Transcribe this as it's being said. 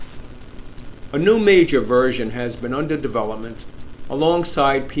A new major version has been under development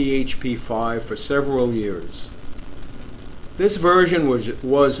alongside PHP 5 for several years. This version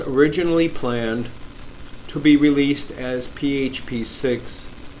was originally planned to be released as PHP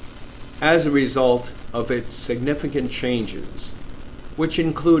 6 as a result of its significant changes, which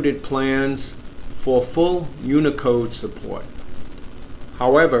included plans for full Unicode support.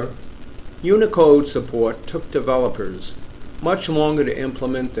 However, Unicode support took developers much longer to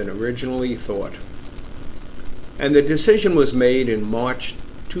implement than originally thought, and the decision was made in March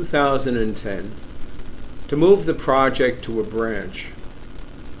 2010 to move the project to a branch,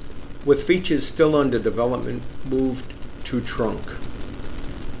 with features still under development moved to trunk.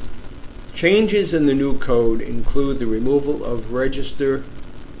 Changes in the new code include the removal of register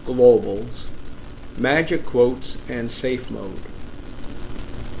globals, magic quotes, and safe mode.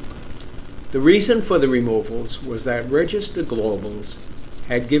 The reason for the removals was that register globals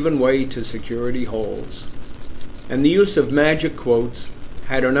had given way to security holes, and the use of magic quotes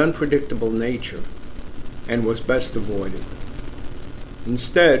had an unpredictable nature and was best avoided.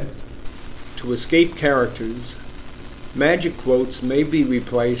 Instead, to escape characters, magic quotes may be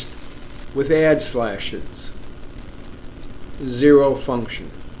replaced with add slashes, zero function,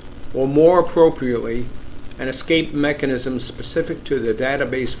 or more appropriately, an escape mechanism specific to the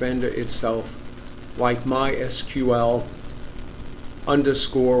database vendor itself, like MySQL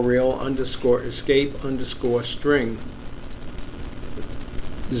 _real_escape_string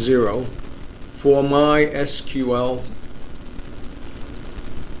 0 for MySQL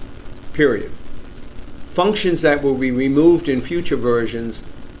period. Functions that will be removed in future versions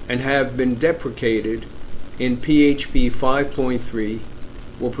and have been deprecated in PHP 5.3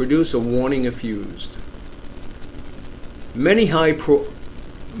 will produce a warning if used. Many high-profile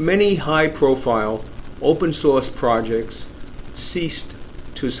open source projects ceased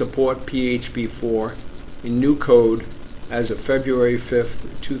to support PHP 4 in new code as of February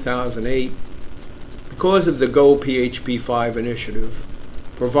 5, 2008 because of the Go PHP 5 initiative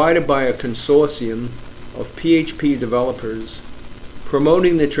provided by a consortium of PHP developers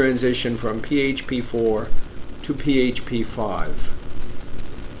promoting the transition from PHP 4 to PHP 5.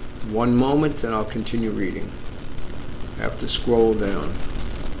 One moment and I'll continue reading. I have to scroll down.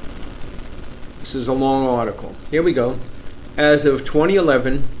 This is a long article. Here we go. As of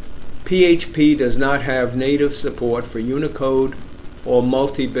 2011, PHP does not have native support for Unicode or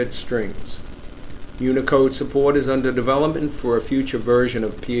multi-bit strings. Unicode support is under development for a future version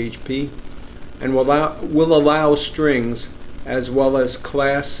of PHP and will allow strings as well as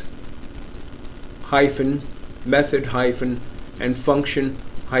class hyphen, method hyphen, and function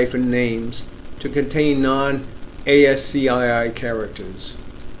hyphen names to contain non-ASCII characters.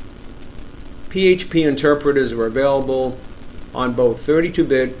 PHP interpreters are available on both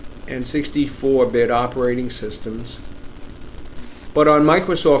 32-bit and 64-bit operating systems, but on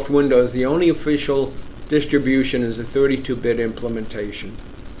Microsoft Windows the only official distribution is a 32-bit implementation,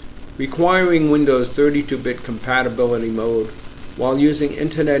 requiring Windows 32-bit compatibility mode while using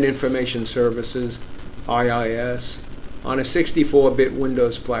Internet Information Services, IIS, on a 64-bit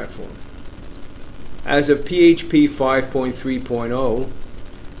Windows platform. As of PHP 5.3.0,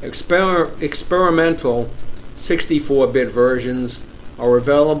 experimental 64-bit versions are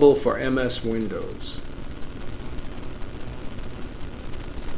available for MS Windows.